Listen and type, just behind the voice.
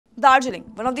Darjeeling,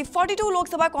 one of the 42 Lok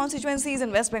Sabha constituencies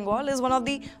in West Bengal, is one of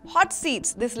the hot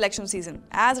seats this election season,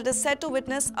 as it is set to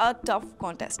witness a tough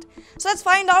contest. So let's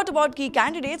find out about key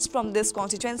candidates from this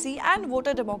constituency and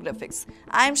voter demographics.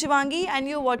 I am Shivangi and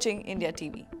you're watching India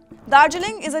TV.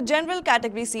 Darjeeling is a general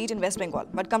category seat in West Bengal,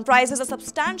 but comprises a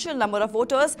substantial number of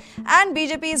voters, and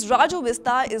BJP's Raju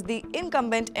Bista is the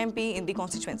incumbent MP in the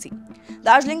constituency.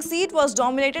 Darjeeling seat was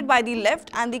dominated by the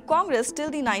left and the Congress till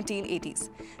the 1980s.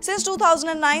 Since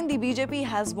 2009, the BJP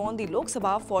has won the Lok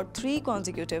Sabha for 3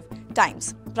 consecutive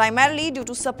times, primarily due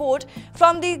to support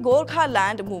from the Gorkha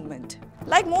land movement.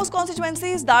 Like most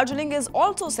constituencies, Darjeeling is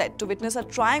also set to witness a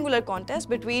triangular contest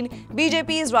between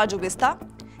BJP's Raju Bista,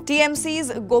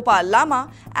 TMC's Gopal Lama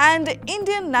and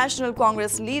Indian National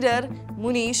Congress leader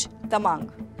Munish Tamang.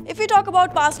 If we talk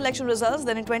about past election results,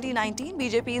 then in 2019,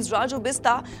 BJP's Raju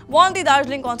Bista won the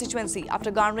Darjeeling constituency after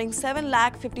garnering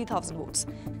 7,50,000 votes.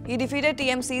 He defeated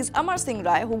TMC's Amar Singh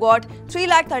Rai, who got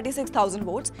 3,36,000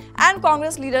 votes, and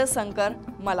Congress leader Sankar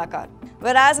Malakar.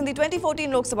 Whereas in the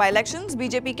 2014 Lok Sabha elections,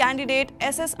 BJP candidate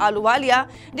SS Ahluwalia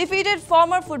defeated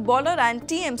former footballer and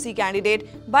TMC candidate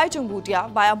Jung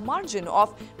by a margin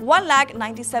of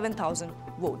 1,97,000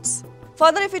 votes.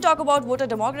 Further, if we talk about voter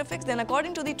demographics, then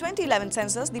according to the 2011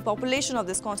 census, the population of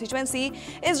this constituency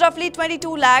is roughly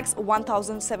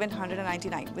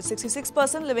 22,01,799, with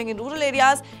 66% living in rural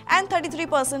areas and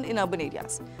 33% in urban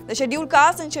areas. The scheduled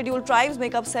castes and scheduled tribes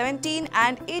make up 17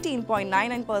 and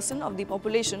 18.99% of the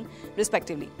population,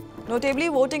 respectively. Notably,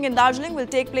 voting in Darjeeling will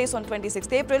take place on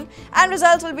 26th April and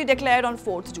results will be declared on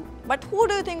 4th June. But who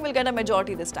do you think will get a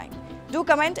majority this time? Do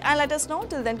comment and let us know.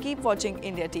 Till then, keep watching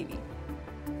India TV.